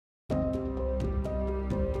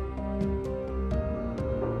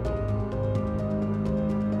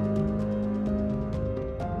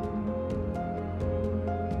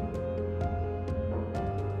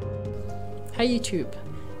Hey YouTube,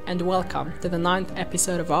 and welcome to the 9th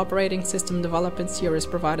episode of Operating System Development Series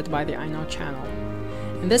provided by the Iknow channel.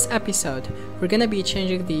 In this episode, we're going to be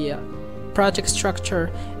changing the project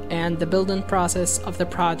structure and the building process of the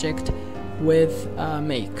project with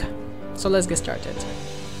Make. So let's get started.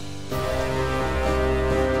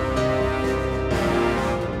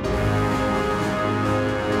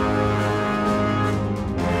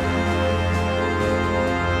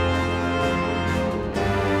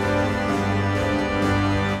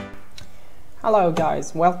 Hello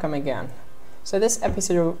guys, welcome again. So this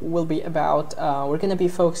episode will be about, we're going to be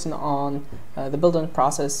focusing on the building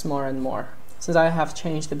process more and more. Since I have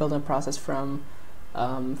changed the building process from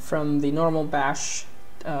the normal bash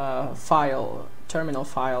terminal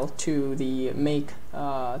file to the Make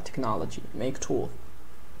technology, Make tool.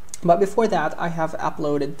 But before that, I have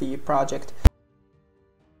uploaded the project.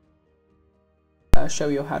 I'll show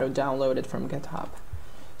you how to download it from GitHub.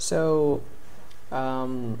 So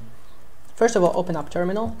first of all, open up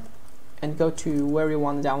terminal and go to where you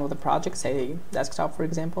want to download the project, say desktop for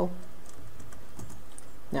example.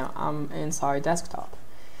 Now I'm inside desktop.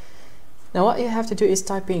 Now what you have to do is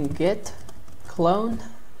type in git clone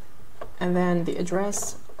and then the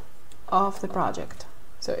address of the project.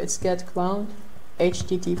 So it's git clone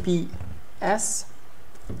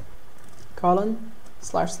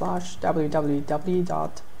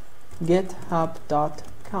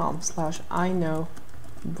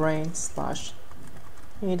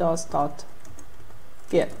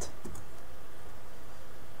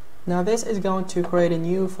Now this is going to create a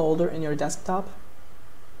new folder in your desktop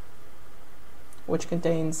which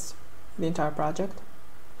contains the entire project.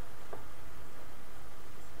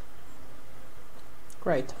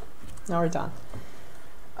 Great, now we're done.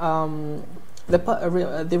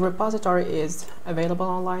 The repository is available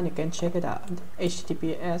online, you can check it out.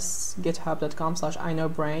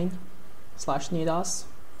 https://github.com/iknowbrain/edos.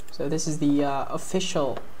 So this is the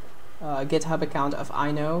official GitHub account of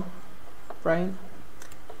Iknow Brain.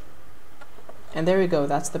 And there you go,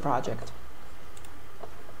 that's the project.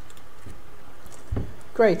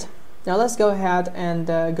 Great. Now let's go ahead and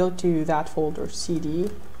go to that folder,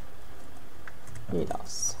 cd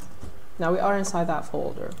edos. Now we are inside that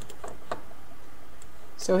folder.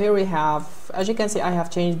 So here we have, as you can see, I have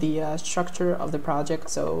changed the structure of the project.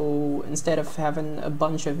 So instead of having a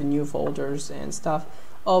bunch of new folders and stuff,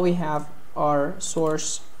 all we have our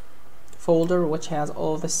source folder, which has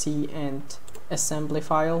all the C and assembly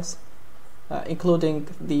files, including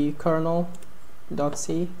the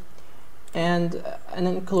kernel.c, and an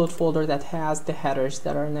include folder that has the headers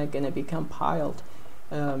that are not going to be compiled.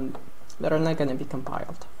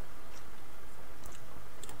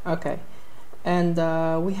 Okay, and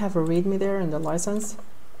we have a README there in the license,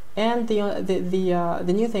 and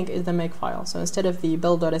the new thing is the make file. So instead of the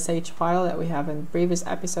build.sh file that we have in previous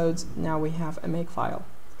episodes, now we have a make file.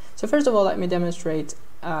 So first of all, let me demonstrate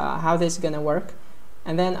how this is going to work,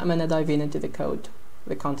 and then I'm going to dive into the code,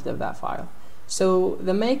 the content of that file. So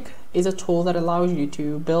the make is a tool that allows you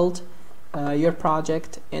to build your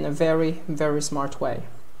project in a very, very smart way.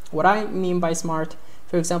 What I mean by smart,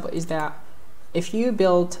 for example, is that if you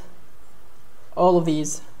build all of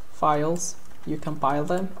these files, you compile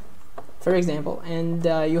them, for example, and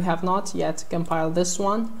you have not yet compiled this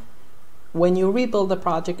one, when you rebuild the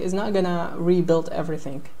project, it's not gonna rebuild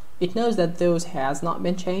everything. It knows that those has not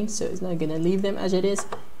been changed, so it's not gonna leave them as it is.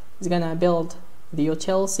 It's gonna build the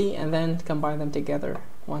utility and then combine them together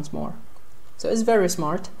once more. So it's very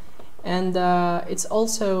smart, and it's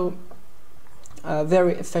also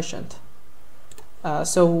very efficient.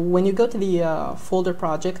 So when you go to the folder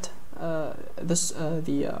project, the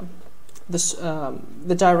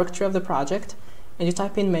directory of the project, and you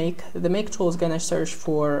type in make, the make tool is going to search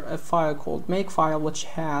for a file called makefile, which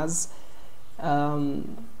has a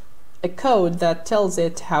code that tells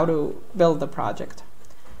it how to build the project.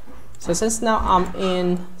 So since now I'm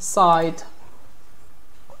inside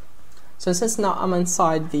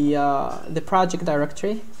the project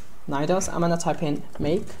directory, Nidos, I'm going to type in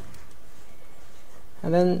make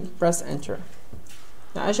and then press enter.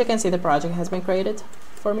 Now as you can see, the project has been created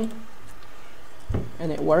for me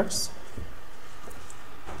and it works,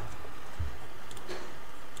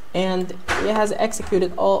 and it has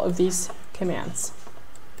executed all of these commands.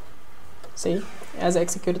 See, it has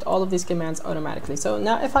executed all of these commands automatically. So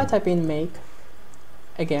now if I type in make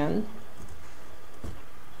again,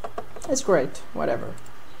 it's great, whatever.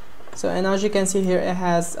 So, and as you can see here, it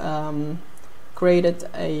has created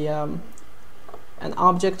an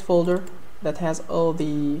object folder that has all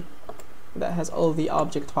the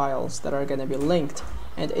object files that are going to be linked,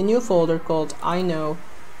 and a new folder called Iknow,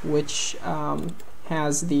 which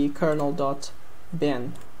has the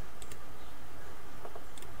kernel.bin.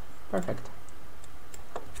 Perfect.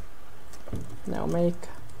 Now make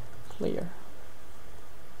clear.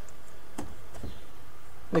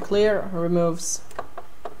 The clear removes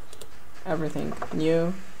everything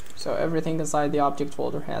new, so everything inside the object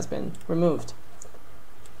folder has been removed.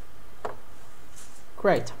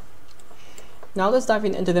 Great. Now let's dive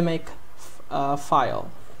into the make file.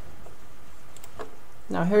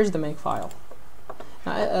 Now here's the make file.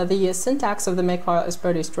 Now, the syntax of the make file is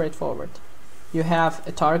pretty straightforward. You have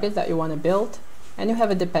a target that you want to build, and you have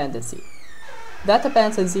a dependency. That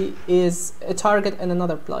dependency is a target in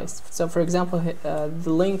another place. So for example, the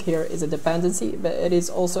link here is a dependency, but it is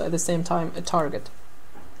also at the same time a target.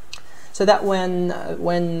 So that when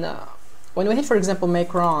we hit, for example,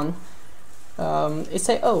 make run, it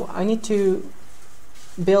say, oh, I need to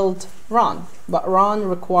build run, but run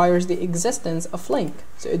requires the existence of link.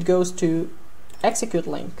 So it goes to execute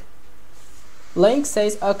link. Link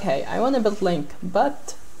says, okay, I want to build link,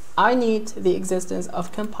 but I need the existence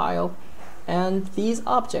of compile and these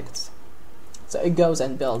objects. So it goes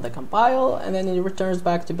and builds the compile, and then it returns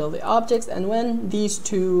back to build the objects, and when these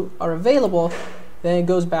two are available, then it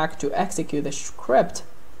goes back to execute the script,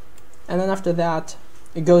 and then after that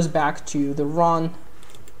it goes back to the run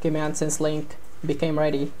command since link became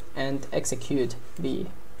ready and execute the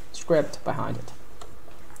script behind it.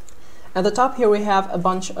 At the top here we have a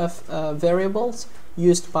bunch of variables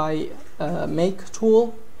used by make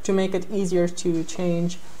tool to make it easier to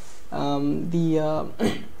change to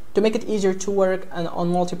make it easier to work on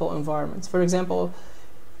multiple environments. For example,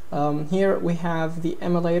 here we have the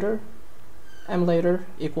emulator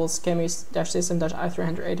equals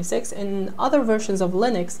chemi-system-i386. In other versions of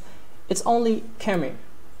Linux, it's only chemi.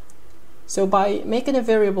 So by making a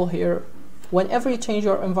variable here, whenever you change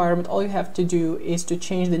your environment, all you have to do is to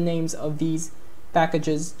change the names of these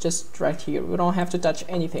packages just right here. We don't have to touch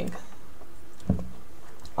anything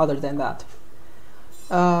other than that.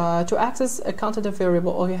 To access a content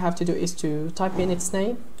variable, all you have to do is to type in its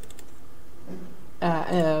name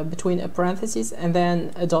between a parentheses and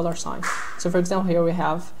then a $sign. So for example, here we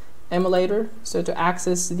have emulator. So to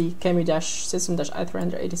access the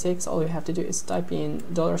chemi-system-i386, all you have to do is type in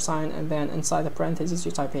 $sign, and then inside the parentheses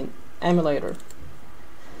you type in emulator.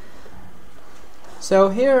 So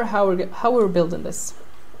here how we're building this.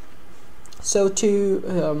 So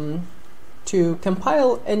to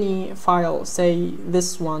compile any file, say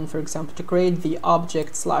this one for example, to create the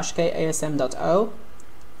object /kasm.o,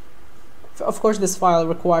 of course this file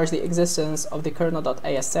requires the existence of the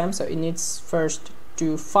kernel.asm, so it needs first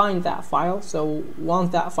to find that file. So once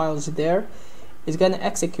that file is there, it's gonna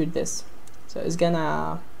execute this. So it's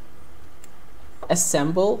gonna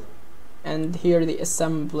assemble, and here the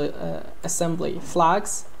assembly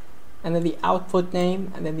flags, and then the output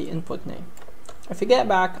name, and then the input name. If you get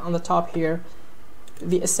back on the top here,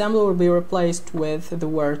 the assembler will be replaced with the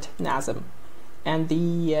word NASM, and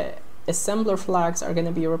the assembler flags are going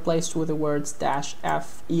to be replaced with the words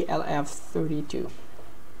 -f elf32,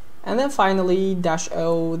 and then finally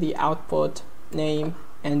 -o, the output name,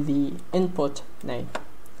 and the input name.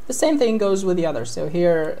 The same thing goes with the others. So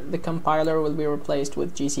here the compiler will be replaced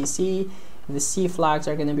with GCC, the C flags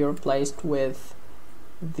are going to be replaced with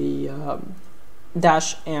the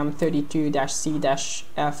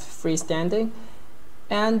 -m32-c-f freestanding,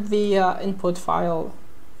 and the input file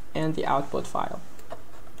and the output file,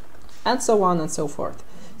 and so on and so forth.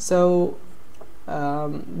 So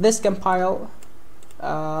this compile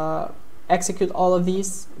execute all of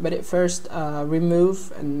these, but it first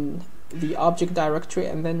remove the object directory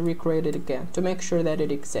and then recreate it again to make sure that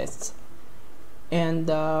it exists.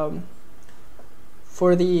 And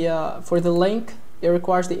for the link, it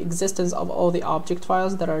requires the existence of all the object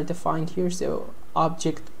files that are defined here. So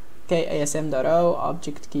object kasm.o,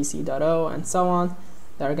 object kc.o, and so on,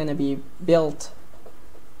 that are going to be built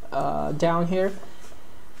down here.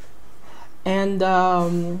 And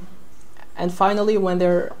finally, when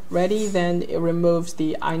they're ready, then it removes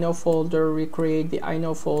the Iknow folder, recreate the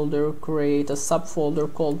Iknow folder, create a subfolder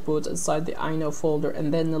called boot inside the Iknow folder,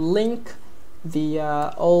 and then link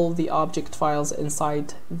all the object files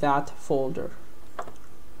inside that folder.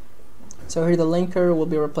 So here the linker will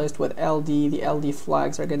be replaced with LD, the LD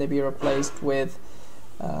flags are going to be replaced with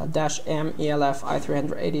 -m elf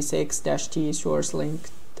i386-t source link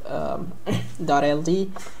 .ld,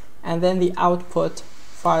 and then the output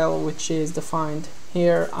file, which is defined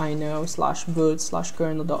here,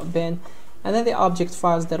 iknow/boot/kernel.bin, and then the object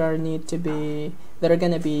files that are going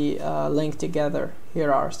to be linked together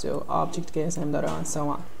here are so object ksm.o and so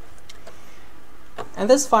on. And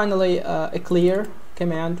this finally a clear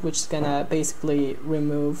command, which is gonna basically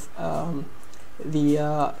remove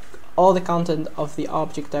all the content of the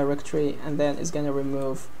object directory, and then it's gonna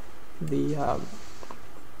remove the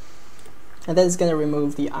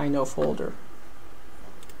Iknow folder.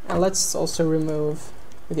 And let's also remove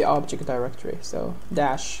the object directory. So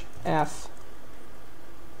 -f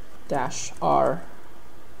 -r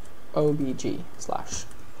obg/.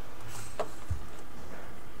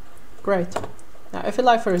 Great. Now if you'd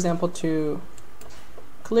like, for example, to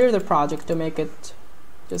clear the project to make it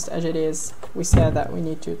just as it is, we said that we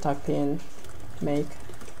need to type in make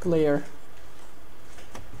clear,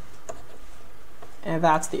 and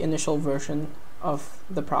that's the initial version of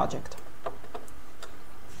the project.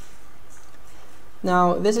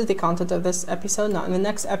 Now this is the content of this episode. Now in the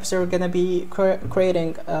next episode we're going to be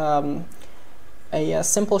creating a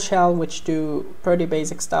simple shell which do pretty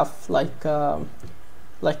basic stuff like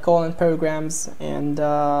calling programs and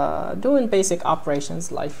doing basic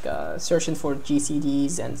operations like searching for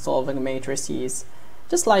GCDs and solving matrices,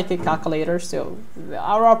 just like a calculator. So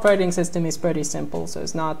our operating system is pretty simple, so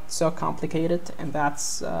it's not so complicated, and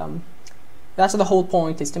that's the whole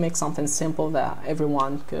point, is to make something simple that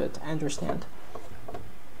everyone could understand.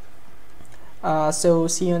 So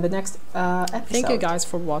see you in the next episode. Thank you guys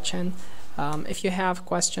for watching. If you have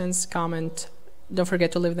questions, don't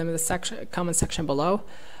forget to leave them in the comment section below.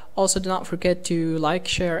 Also, do not forget to like,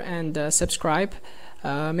 share, and subscribe.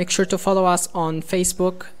 Make sure to follow us on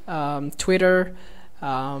Facebook, Twitter,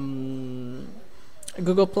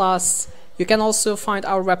 Google+. You can also find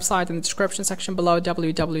our website in the description section below,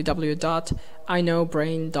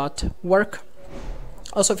 www.iknowbrain.work.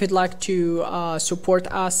 Also, if you'd like to support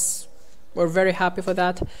us, we're very happy for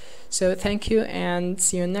that. So thank you, and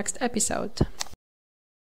see you in the next episode.